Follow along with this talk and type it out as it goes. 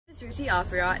Sruti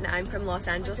Afra, and I'm from Los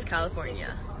Angeles,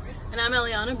 California. And I'm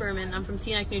Eliana Berman. I'm from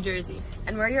Teaneck, New Jersey.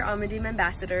 And we're your Amudim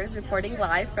ambassadors, reporting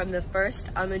live from the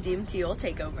first Amudim Teal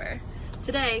takeover.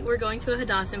 Today, we're going to a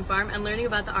Hadassim farm and learning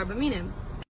about the Arba Minim.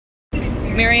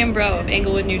 Miriam Bro of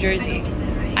Englewood, New Jersey.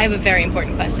 I have a very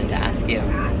important question to ask you.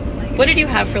 What did you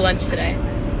have for lunch today?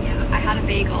 I had a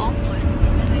bagel.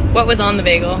 What was on the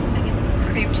bagel?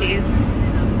 Cream cheese.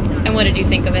 And what did you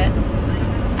think of it?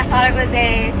 I thought it was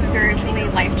a spiritually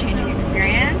life-changing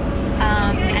experience,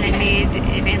 and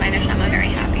it made my neshama very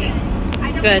happy.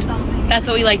 Good. That's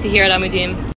what we like to hear at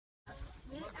Amudim.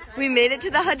 We made it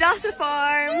to the Hadassah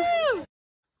farm! Woo!